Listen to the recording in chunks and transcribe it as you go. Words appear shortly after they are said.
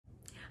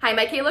Hi,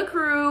 my Kayla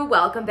crew,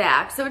 welcome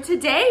back. So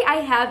today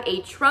I have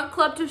a trunk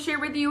club to share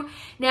with you.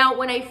 Now,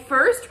 when I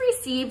first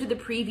received the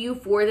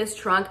preview for this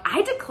trunk,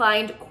 I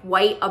declined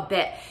quite a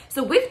bit.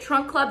 So with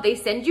Trunk Club, they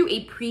send you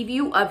a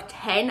preview of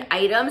 10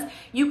 items.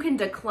 You can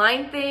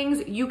decline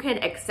things, you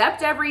can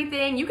accept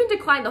everything, you can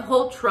decline the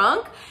whole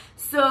trunk.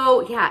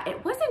 So yeah,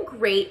 it wasn't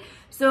great.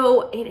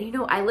 So, you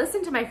know, I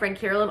listened to my friend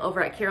Carolyn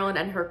over at Carolyn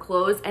and Her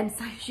Clothes, and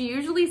so she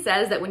usually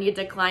says that when you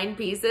decline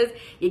pieces,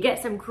 you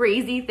get some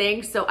crazy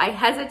things. So I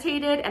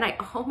hesitated and I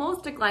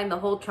almost declined the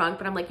whole trunk,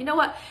 but I'm like, you know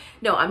what?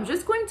 No, I'm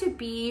just going to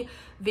be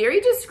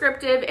very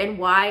descriptive in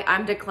why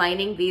I'm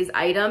declining these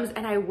items.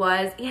 And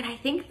I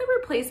think the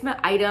replacement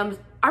items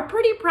are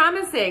pretty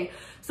promising.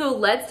 So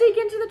let's dig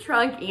into the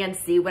trunk and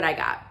see what I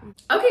got.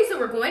 Okay, so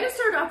we're going to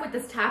start off with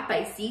this top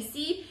by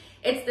CeCe.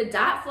 It's the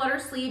dot flutter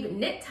sleeve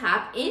knit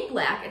top in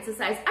black. It's a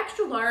size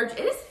extra large. It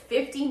is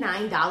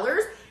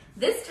 $59.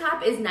 This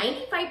top is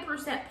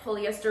 95%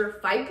 polyester,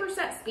 5%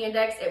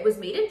 spandex. It was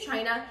made in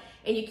China,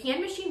 and you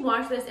can machine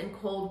wash this in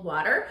cold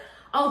water.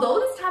 Although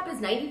this top is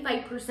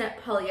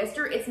 95%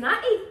 polyester, it's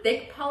not a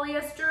thick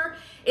polyester.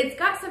 It's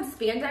got some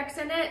spandex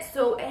in it,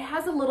 so it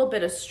has a little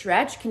bit of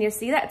stretch. Can you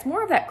see that? It's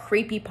more of that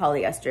crepey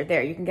polyester.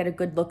 There, you can get a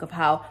good look of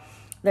how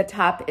the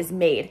top is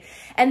made.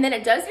 And then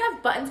it does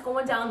have buttons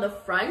going down the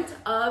front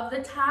of the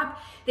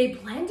top. They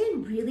blend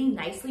in really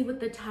nicely with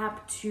the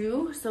top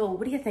too. So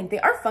what do you think? They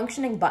are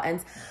functioning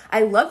buttons.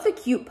 I love the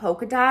cute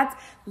polka dots,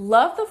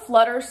 love the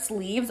flutter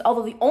sleeves.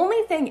 Although the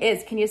only thing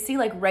is, can you see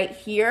like right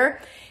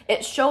here,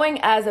 it's showing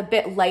as a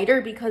bit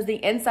lighter because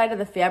the inside of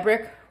the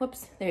fabric,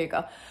 whoops, there you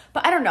go.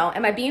 But I don't know,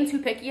 am I being too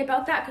picky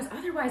about that? Because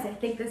otherwise I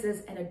think this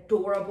is an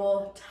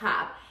adorable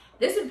top.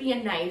 This would be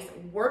a nice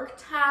work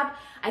top.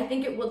 I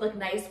think it would look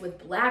nice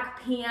with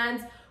black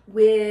pants,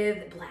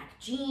 with black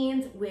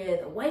jeans,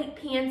 with white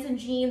pants and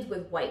jeans,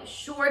 with white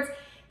shorts.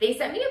 They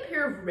sent me a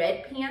pair of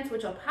red pants,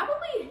 which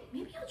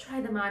maybe I'll try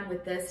them on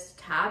with this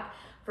top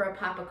for a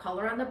pop of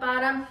color on the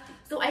bottom.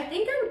 So I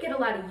think I would get a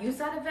lot of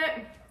use out of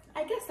it.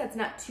 I guess that's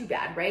not too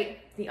bad, right?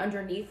 The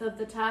underneath of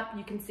the top,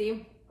 you can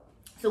see.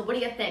 So what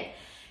do you think?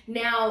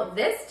 Now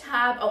this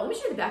top, oh, let me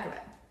show you the back of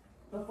it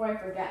before I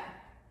forget.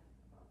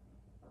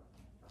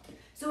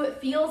 So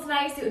it feels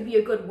nice, it would be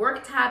a good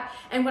work top.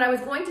 And what I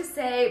was going to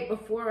say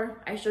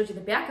before I showed you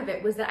the back of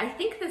it was that I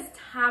think this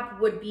top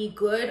would be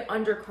good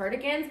under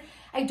cardigans.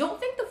 I don't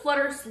think the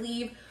flutter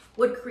sleeve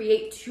would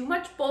create too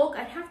much bulk.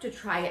 I'd have to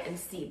try it and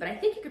see, but I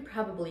think you could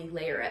probably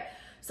layer it.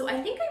 So I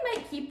think I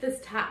might keep this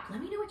top.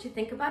 Let me know what you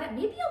think about it.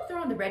 Maybe I'll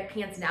throw on the red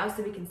pants now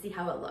so we can see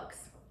how it looks.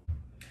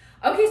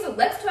 Okay, so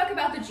let's talk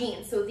about the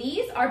jeans. So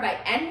these are by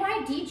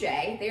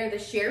NYDJ. They are the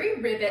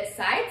Sheri Rivet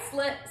side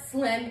slit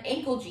slim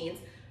ankle jeans.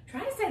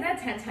 Try to say that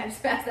 10 times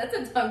fast, that's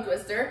a tongue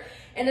twister.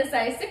 In a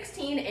size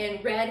 16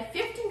 in red,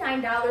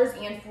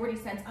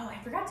 $59.40. Oh, I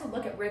forgot to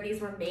look at where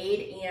these were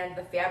made and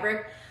the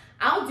fabric.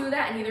 I'll do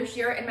that and either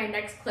share it in my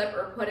next clip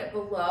or put it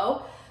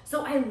below.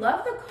 So I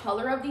love the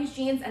color of these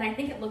jeans and I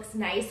think it looks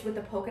nice with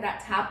the polka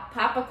dot top,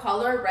 pop of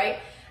color, right?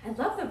 I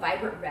love the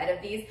vibrant red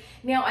of these.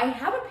 Now I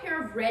have a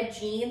pair of red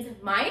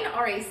jeans. Mine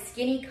are a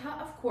skinny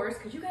cut, of course,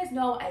 because you guys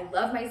know I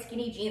love my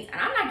skinny jeans and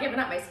I'm not giving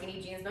up my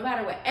skinny jeans no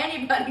matter what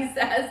anybody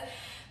says.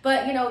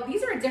 But you know,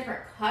 these are a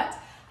different cut.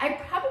 I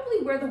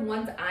probably wear the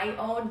ones I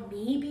own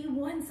maybe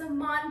once a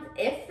month,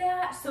 if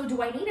that. So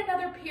do I need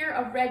another pair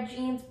of red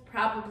jeans?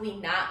 Probably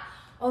not.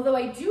 Although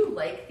I do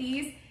like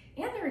these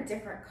and they're a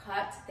different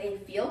cut. They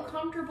feel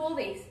comfortable,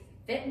 they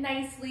fit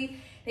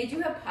nicely. They do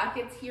have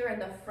pockets here in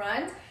the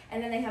front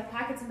and then they have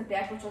pockets in the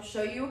back, which I'll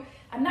show you.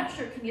 I'm not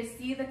sure, can you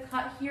see the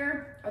cut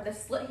here or the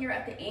slit here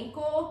at the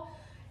ankle?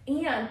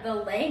 And the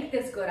length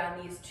is good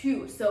on these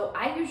too. So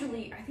I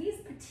usually, are these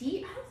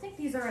petite? I don't think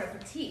these are a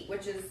petite,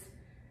 which is,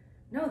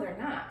 no, they're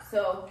not.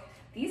 So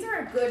these are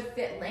a good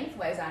fit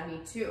lengthwise on me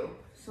too.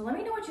 So let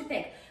me know what you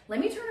think. Let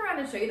me turn around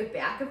and show you the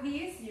back of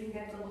these. So you can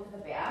get a look at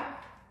the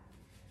back.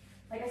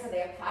 Like I said, they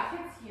have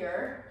pockets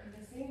here. Can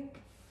you see?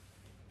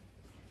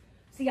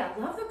 So yeah, I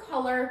love the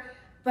color,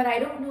 but I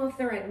don't know if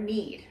they're in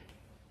need.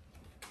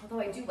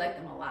 Although I do like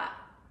them a lot.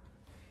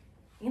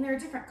 And they're a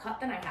different cut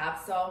than I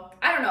have, so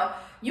I don't know.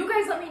 You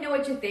guys let me know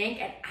what you think,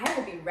 and I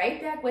will be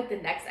right back with the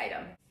next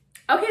item.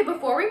 Okay,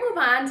 before we move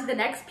on to the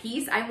next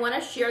piece, I want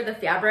to share the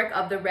fabric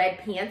of the red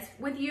pants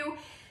with you.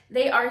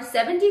 They are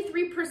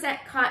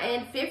 73%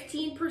 cotton,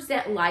 15%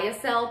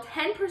 lyocell,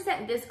 10%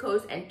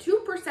 viscose, and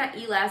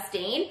 2%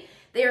 elastane.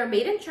 They are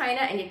made in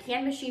China, and you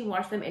can machine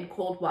wash them in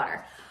cold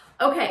water.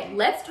 Okay,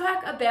 let's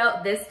talk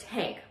about this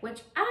tank, which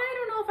I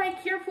don't know if I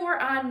care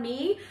for on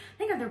me. I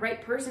think I'm the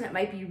right person it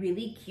might be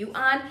really cute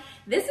on.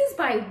 This is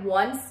by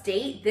One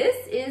State. This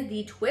is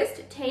the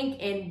twist tank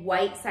in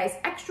white, size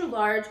extra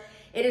large.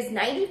 It is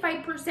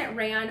 95%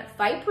 rayon,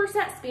 5%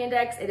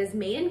 spandex. It is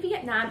made in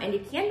Vietnam, and you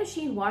can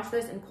machine wash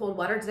this in cold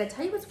water. Did I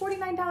tell you it's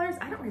 $49?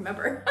 I don't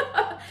remember.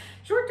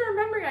 Short-term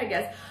memory, I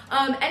guess.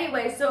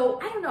 Anyway, so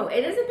I don't know.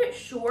 It is a bit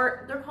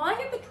short. They're calling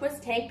it the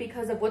twist tank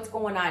because of what's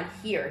going on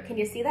here. Can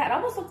you see that? It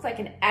almost looks like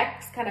an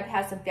X, kind of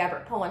has some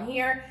fabric pulling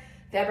here,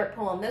 fabric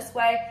pulling this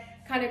way.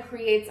 kind of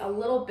creates a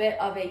little bit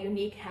of a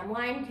unique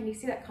hemline. Can you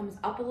see that comes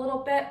up a little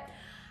bit?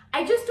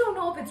 I just don't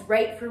know if it's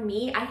right for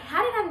me. I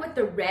had it on with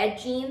the red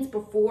jeans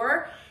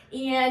before,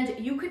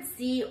 and you could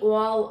see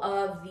all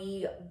of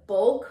the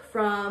bulk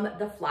from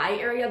the fly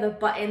area, the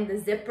button, the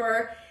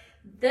zipper.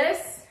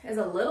 This is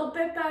a little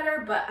bit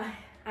better, but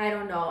I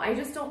don't know. I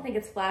just don't think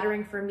it's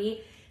flattering for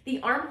me.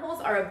 The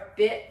armholes are a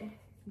bit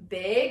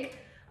big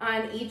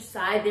on each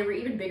side. They were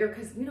even bigger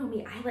because, you know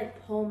me, I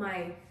like pull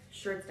my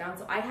shirts down.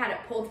 So I had it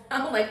pulled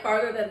down like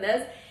farther than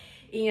this,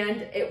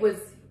 and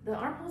the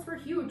armholes were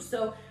huge.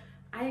 So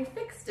I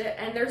fixed it,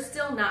 and they're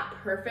still not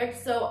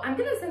perfect. So I'm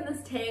gonna send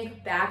this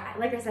tank back.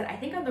 Like I said, I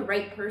think on the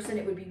right person,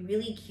 it would be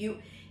really cute.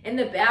 In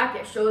the back,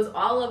 it shows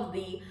all of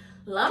the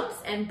lumps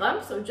and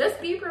bumps. So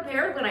just be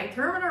prepared when I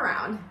turn it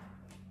around.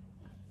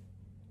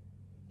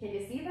 Can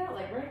you see that?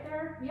 Like right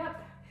there?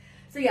 Yep.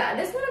 So yeah,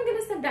 this one I'm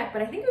gonna send back,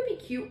 but I think it would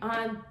be cute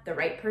on the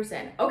right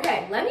person.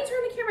 Okay, let me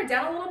turn the camera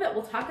down a little bit.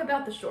 We'll talk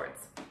about the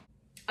shorts.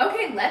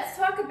 Okay, let's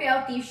talk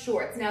about these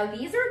shorts. Now,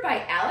 these are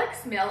by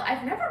Alex Mill.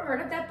 I've never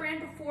heard of that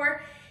brand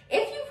before.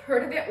 If you've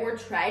heard of it or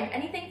tried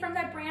anything from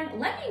that brand,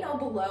 let me know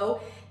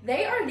below.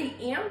 They are the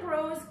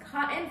Ambrose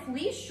cotton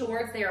fleece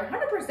shorts. They are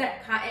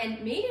 100%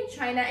 cotton, made in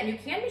China, and you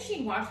can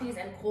machine wash these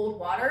in cold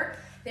water.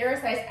 They're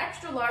a size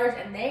extra large,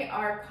 and they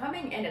are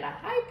coming in at a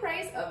high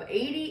price of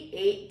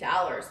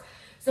 $88.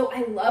 So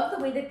I love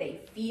the way that they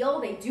feel.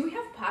 They do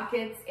have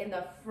pockets in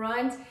the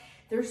front.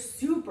 They're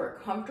super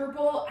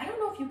comfortable. I don't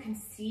know if you can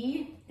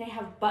see, they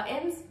have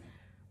buttons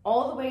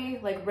all the way,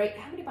 like right,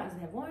 how many buttons do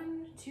they have?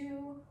 1,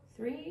 2,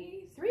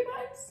 3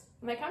 buttons?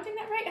 Am I counting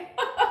that right?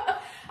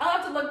 I'll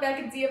have to look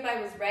back and see if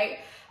I was right.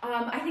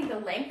 I think the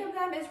length of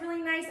them is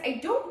really nice. I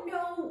don't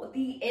know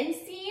the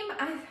inseam.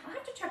 I'll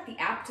have to check the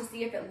app to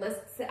see if it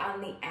lists it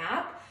on the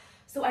app.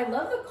 So I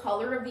love the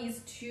color of these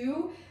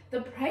too.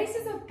 The price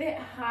is a bit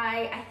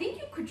high. I think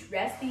you could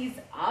dress these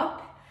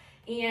up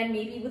and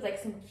maybe with like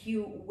some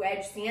cute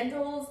wedge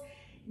sandals,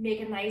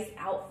 make a nice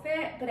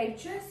outfit, but I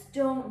just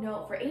don't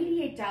know. For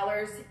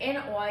 $88 in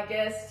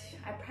August,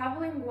 I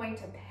probably am going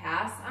to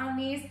pass on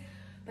these,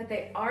 but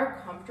they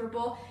are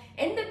comfortable.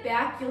 In the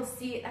back, you'll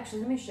see, actually,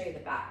 let me show you the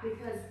back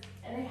because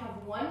they have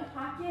one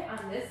pocket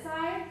on this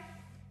side.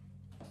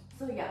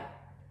 So yeah,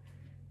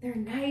 they're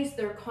nice,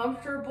 they're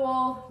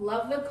comfortable,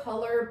 love the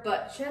color,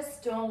 but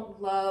just don't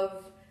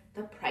love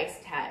the price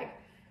tag.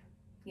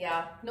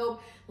 Yeah,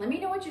 nope. Let me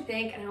know what you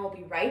think, and I will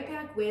be right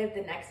back with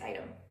the next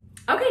item.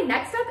 Okay,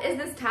 next up is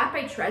this top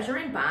by Treasure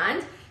and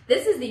Bond.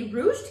 This is the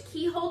Ruched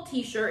Keyhole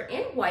t-shirt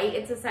in white.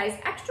 It's a size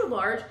extra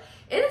large.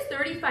 It is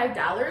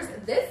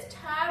 $35. This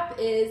top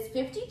is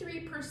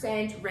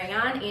 53%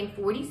 rayon and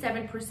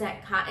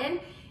 47% cotton.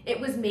 It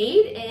was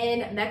made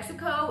in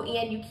Mexico,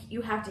 and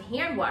you have to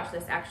hand wash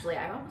this. Actually,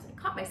 I almost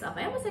caught myself.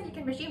 I almost said you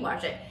can machine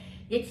wash it.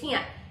 You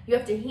can't. You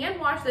have to hand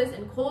wash this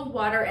in cold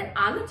water, and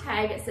on the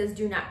tag it says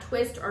do not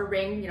twist or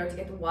wring, to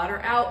get the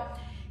water out.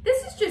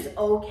 This is just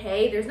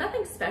okay. There's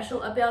nothing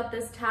special about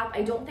this top.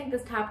 I don't think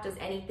this top does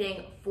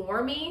anything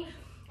for me.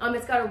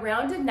 It's got a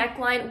rounded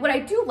neckline. What I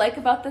do like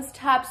about this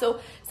top, so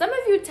some of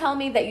you tell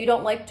me that you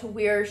don't like to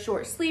wear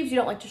short sleeves, you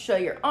don't like to show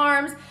your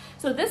arms.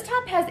 So this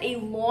top has a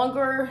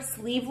longer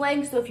sleeve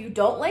length. So if you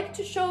don't like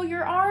to show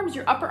your arms,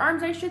 your upper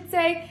arms, I should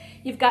say,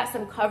 you've got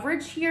some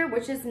coverage here,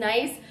 which is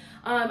nice.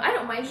 I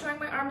don't mind showing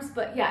my arms,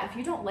 but yeah, if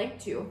you don't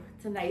like to,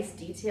 it's a nice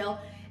detail.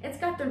 It's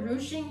got the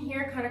ruching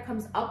here, kind of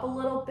comes up a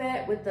little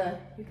bit with the,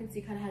 you can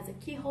see kind of has a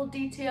keyhole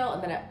detail,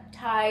 and then it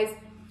ties.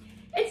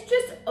 It's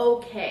just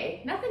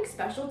okay. Nothing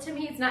special to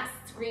me. It's not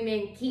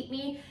screaming, keep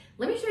me.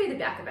 Let me show you the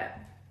back of it.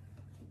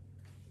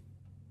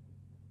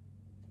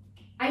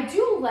 I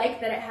do like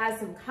that it has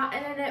some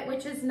cotton in it,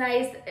 which is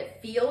nice. It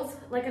feels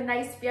like a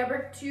nice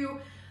fabric too.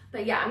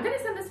 But yeah, I'm gonna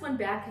send this one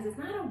back because it's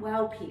not a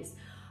wow piece.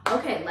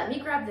 Okay, let me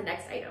grab the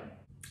next item.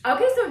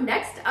 Okay, so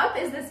next up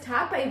is this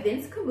top by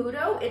Vince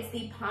Camuto. It's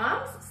the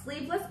Palms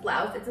Sleeveless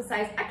Blouse. It's a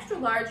size extra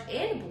large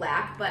in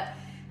black, but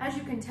as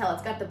you can tell,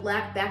 it's got the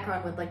black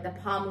background with like the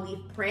palm leaf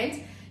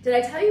print. Did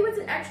I tell you it's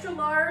an extra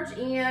large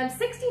and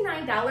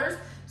 $69?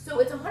 So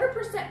it's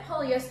 100%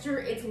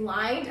 polyester, it's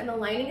lined, and the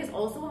lining is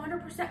also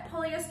 100%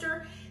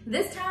 polyester.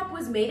 This top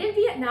was made in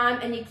Vietnam,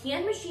 and you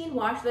can machine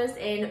wash this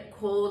in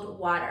cold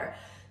water.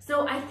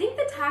 So I think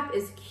the top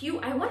is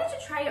cute. I wanted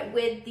to try it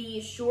with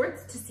the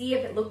shorts to see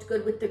if it looked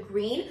good with the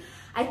green.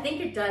 I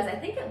think it does. I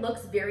think it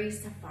looks very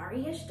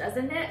safari-ish,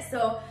 doesn't it?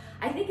 So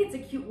I think it's a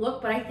cute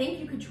look, but I think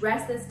you could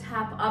dress this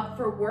top up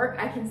for work.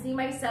 I can see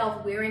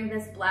myself wearing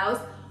this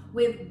blouse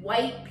with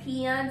white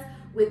pants,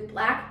 with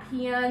black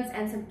pants,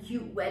 and some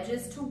cute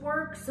wedges to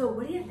work. So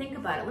what do you think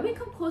about it? Let me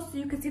come close so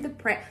you can see the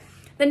print.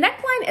 The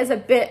neckline is a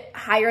bit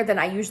higher than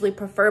I usually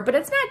prefer, but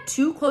it's not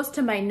too close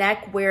to my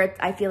neck where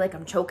I feel like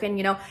I'm choking,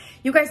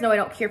 You guys know I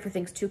don't care for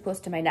things too close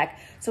to my neck.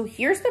 So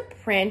here's the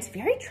print.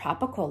 Very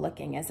tropical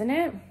looking, isn't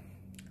it?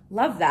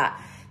 Love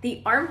that.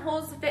 The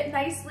armholes fit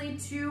nicely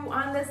too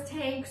on this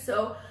tank,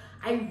 so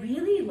I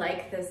really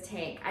like this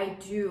tank. I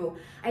do.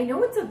 I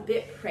know it's a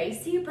bit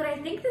pricey, but I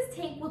think this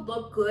tank would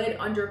look good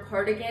under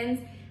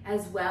cardigans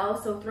as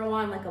well. So throw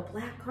on like a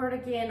black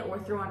cardigan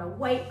or throw on a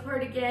white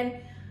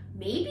cardigan,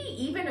 maybe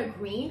even a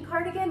green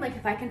cardigan. Like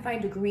if I can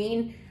find a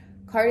green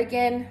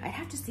cardigan, I'd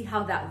have to see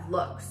how that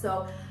looks.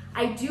 So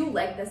I do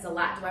like this a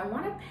lot. Do I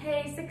want to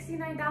pay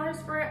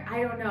 $69 for it?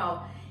 I don't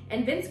know.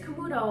 And Vince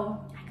Camuto,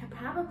 I could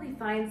probably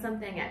find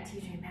something at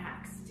TJ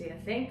Maxx, do you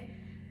think?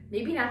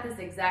 Maybe not this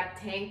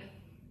exact tank.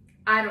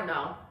 I don't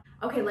know.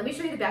 Okay, let me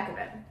show you the back of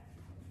it.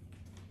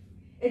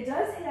 It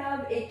does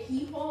have a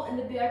keyhole in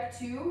the back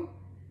too.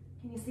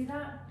 Can you see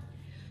that?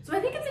 So I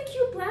think it's a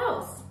cute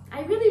blouse.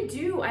 I really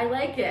do, I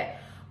like it.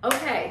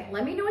 Okay,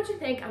 let me know what you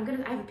think. I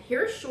have a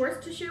pair of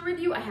shorts to share with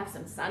you. I have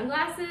some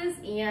sunglasses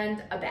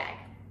and a bag.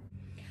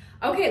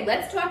 Okay,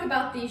 let's talk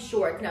about these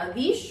shorts. Now,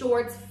 these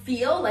shorts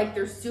feel like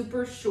they're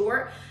super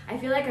short. I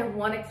feel like I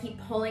want to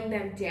keep pulling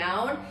them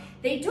down.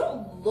 They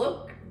don't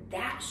look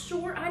that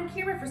short on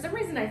camera. For some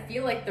reason, I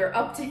feel like they're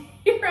up to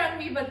here on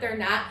me, but they're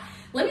not.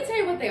 Let me tell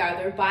you what they are.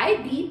 They're by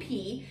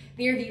BP.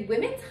 They're the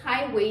women's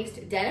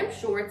high-waist denim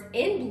shorts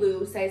in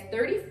blue, size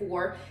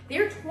 34.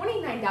 They're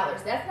 $29.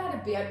 That's not a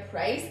bad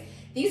price.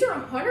 These are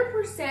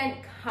 100%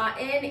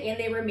 cotton, and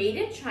they were made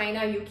in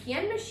China. You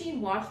can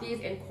machine wash these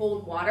in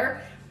cold water.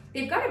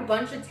 They've got a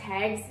bunch of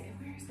tags.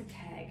 Where's the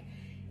tag?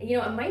 And you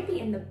know, it might be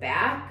in the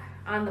back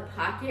on the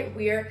pocket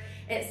where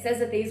it says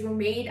that these were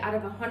made out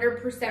of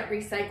 100%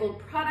 recycled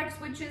products,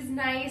 which is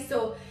nice.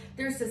 So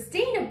they're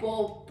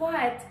sustainable,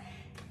 but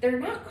they're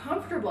not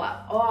comfortable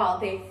at all.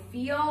 They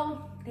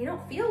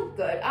don't feel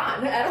good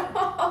on at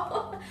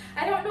all.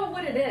 I don't know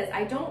what it is.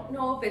 I don't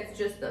know if it's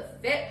just the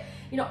fit.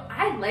 You know,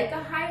 I like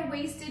a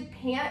high-waisted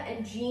pant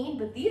and jean,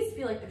 but these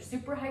feel like they're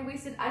super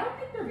high-waisted. I don't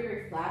think they're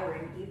very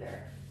flattering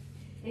either.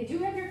 They do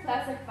have your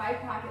classic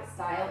 5-pocket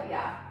style,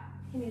 yeah.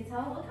 Can you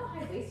tell? Look how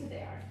high-waisted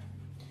they are.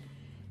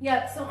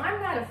 Yeah, so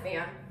I'm not a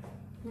fan.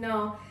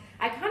 No,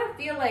 I kind of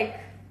feel like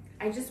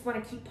I just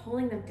want to keep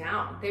pulling them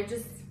down. They're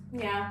just,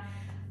 yeah,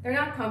 they're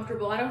not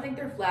comfortable. I don't think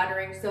they're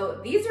flattering. So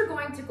these are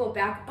going to go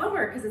back.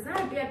 Bummer, because it's not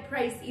a bad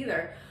price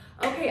either.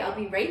 Okay, I'll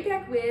be right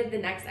back with the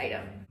next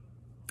item.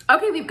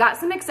 Okay, we've got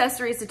some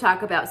accessories to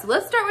talk about. So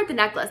let's start with the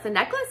necklace. The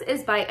necklace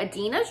is by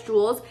Adina's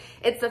Jewels.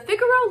 It's the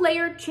Figaro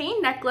layered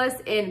chain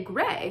necklace in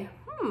gray.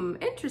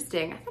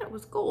 Interesting. I thought it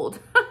was gold.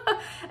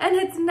 And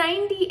it's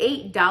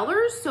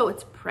 $98, so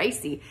it's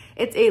pricey.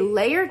 It's a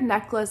layered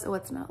necklace. Oh,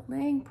 it's not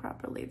laying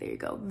properly. There you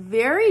go.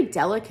 Very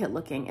delicate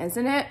looking,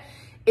 isn't it?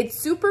 It's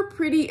super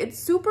pretty. It's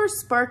super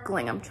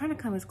sparkling. I'm trying to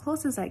come as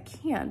close as I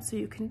can so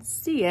you can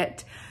see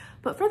it.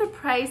 But for the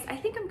price, I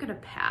think I'm gonna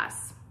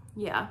pass.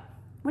 Yeah.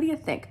 What do you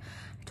think?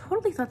 I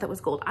totally thought that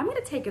was gold. I'm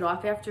gonna take it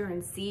off after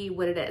and see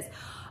what it is.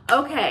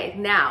 Okay,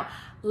 now,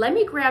 let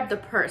me grab the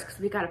purse because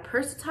we got a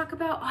purse to talk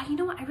about. Oh, you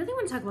know what? I really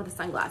want to talk about the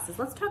sunglasses.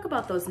 Let's talk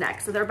about those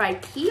next. So they're by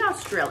Quay,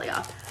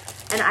 Australia.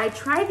 And I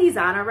tried these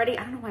on already.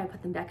 I don't know why I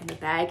put them back in the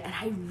bag. And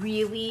I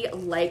really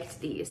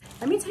liked these.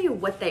 Let me tell you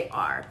what they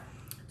are.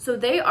 So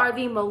they are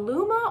the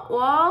Maluma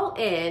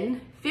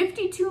all-in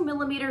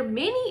 52mm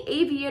mini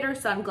Aviator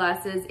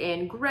sunglasses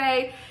in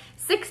gray,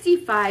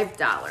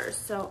 $65.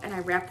 So, and I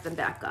wrapped them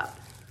back up.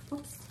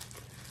 Oops.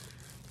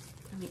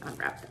 Let me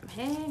unwrap them.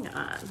 Hang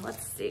on.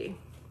 Let's see.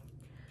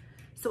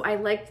 So I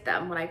liked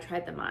them when I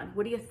tried them on.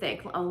 What do you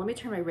think? Oh, let me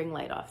turn my ring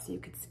light off so you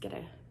could get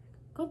a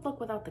good look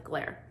without the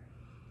glare.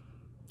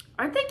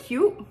 Aren't they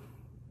cute?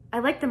 I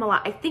like them a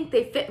lot. I think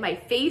they fit my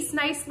face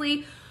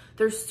nicely.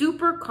 They're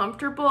super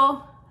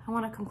comfortable. I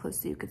want to come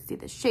close so you could see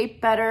the shape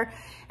better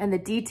and the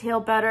detail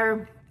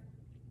better.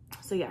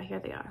 So yeah, here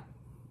they are.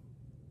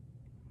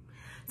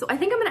 So I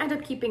think I'm gonna end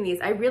up keeping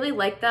these. I really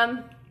like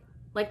them,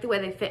 like the way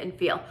they fit and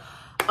feel.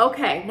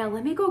 Okay, now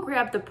let me go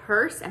grab the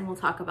purse and we'll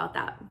talk about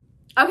that.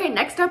 Okay,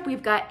 next up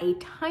we've got a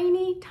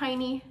tiny,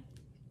 tiny,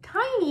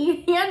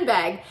 tiny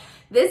handbag.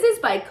 This is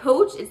by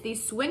Coach. It's the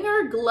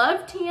Swinger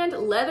Glovetanned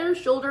leather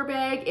shoulder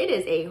bag. It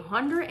is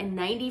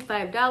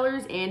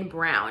 $195 in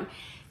brown.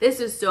 This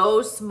is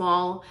so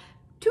small.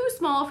 Too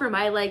small for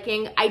my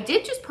liking. I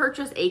did just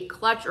purchase a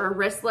clutch or a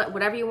wristlet,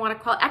 whatever you want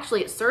to call it.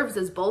 Actually, it serves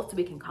as both, so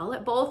we can call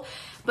it both.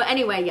 But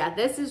anyway, yeah,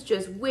 this is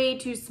just way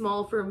too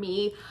small for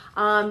me.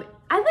 I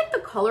like the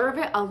color of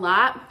it a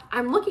lot.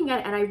 I'm looking at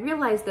it and I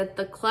realized that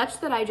the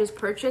clutch that I just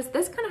purchased,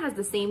 this kind of has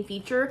the same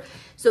feature.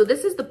 So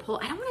this is the pull.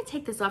 I don't want to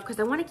take this off because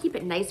I want to keep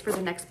it nice for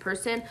the next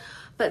person.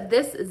 But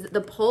this is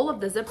the pull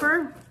of the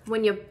zipper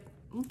when you,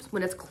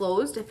 when it's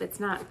closed, if it's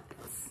not,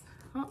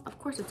 well, of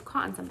course it's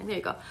caught in something. There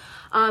you go.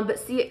 But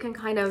see, it can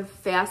kind of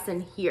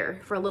fasten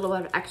here for a little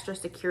bit of extra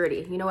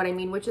security. You know what I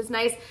mean? Which is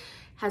nice.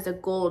 Has a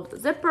gold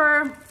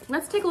zipper.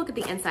 Let's take a look at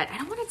the inside. I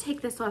don't want to take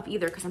this off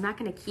either because I'm not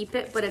going to keep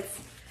it, but it's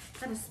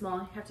kind of small.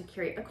 You have to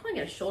carry it. I'm calling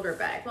it a shoulder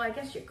bag. Well, I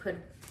guess you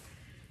could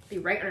be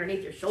right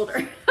underneath your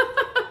shoulder.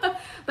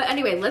 But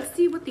anyway, let's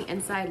see what the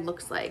inside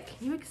looks like.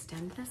 Can you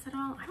extend this at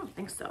all? I don't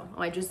think so.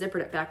 Oh, I just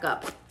zippered it back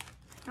up.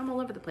 I'm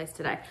all over the place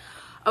today.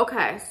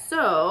 Okay,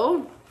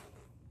 so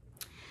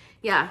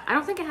yeah, I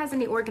don't think it has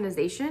any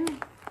organization.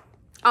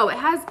 Oh, it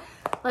has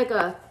like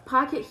a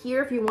pocket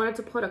here if you wanted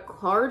to put a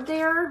card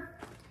there.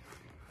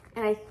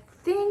 And I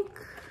think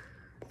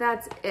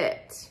that's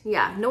it.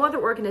 Yeah, no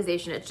other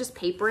organization. It's just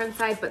paper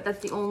inside, but that's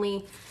the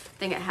only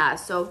thing it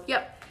has. So,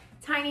 yep,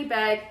 tiny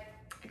bag,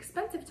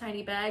 expensive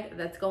tiny bag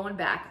that's going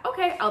back.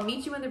 Okay, I'll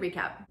meet you in the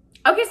recap.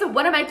 Okay, so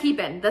what am I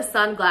keeping? The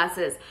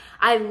sunglasses.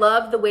 I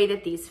love the way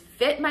that these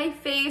fit my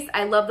face.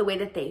 I love the way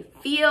that they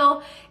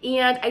feel.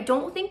 And I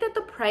don't think that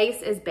the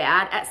price is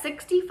bad at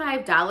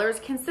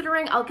 $65,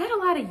 considering I'll get a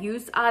lot of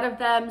use out of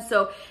them.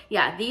 So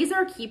yeah, these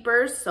are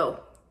keepers.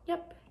 So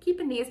yep,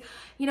 keeping these.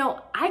 You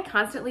know, I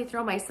constantly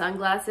throw my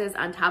sunglasses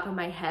on top of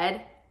my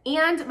head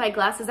and my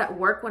glasses at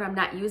work when I'm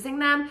not using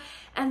them.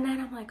 And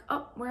then I'm like,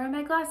 oh, where are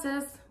my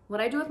glasses? What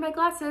do I do with my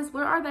glasses?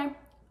 Where are they?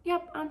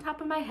 Yep, on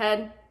top of my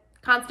head.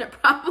 Constant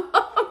problem.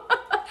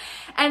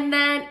 And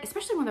then,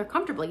 especially when they're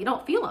comfortable, you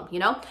don't feel them, you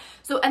know?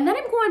 So, and then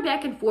I'm going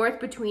back and forth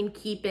between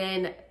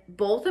keeping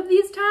both of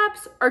these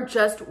tops or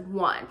just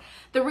one.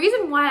 The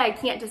reason why I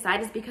can't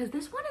decide is because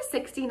this one is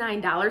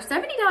 $69.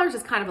 $70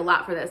 is kind of a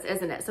lot for this,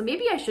 isn't it? So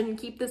maybe I shouldn't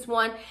keep this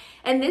one.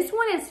 And this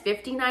one is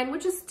 $59,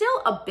 which is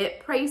still a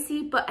bit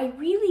pricey, but I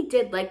really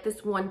did like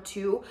this one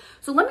too.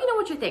 So let me know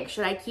what you think.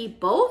 Should I keep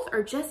both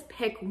or just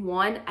pick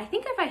one? I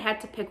think if I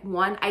had to pick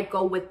one, I'd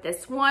go with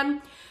this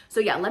one. So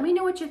yeah, let me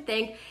know what you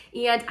think.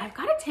 And I've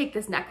got to take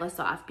this necklace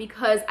off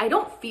because I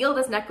don't feel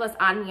this necklace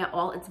on me at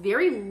all. It's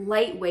very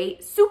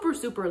lightweight, super,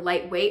 super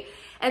lightweight.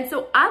 And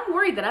so I'm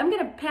worried that I'm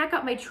going to pack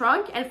up my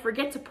trunk and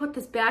forget to put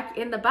this back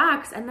in the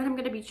box. And then I'm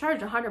going to be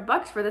charged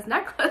 $100 for this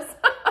necklace.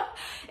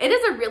 It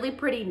is a really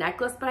pretty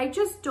necklace, but I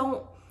just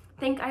don't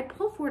think I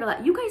pull for it a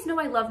lot. You guys know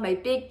I love my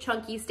big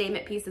chunky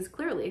statement pieces.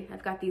 Clearly,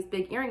 I've got these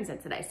big earrings in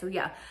today. So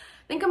yeah,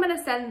 I think I'm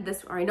gonna send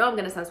this, or I know I'm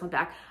gonna send this one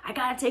back. I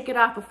gotta take it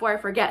off before I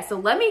forget. So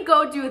let me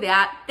go do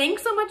that.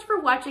 Thanks so much for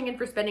watching and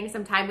for spending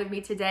some time with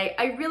me today.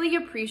 I really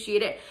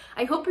appreciate it.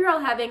 I hope you're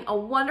all having a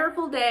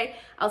wonderful day.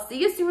 I'll see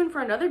you soon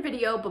for another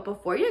video, but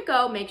before you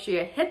go, make sure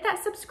you hit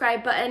that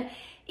subscribe button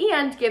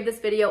and give this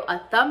video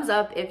a thumbs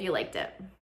up if you liked it.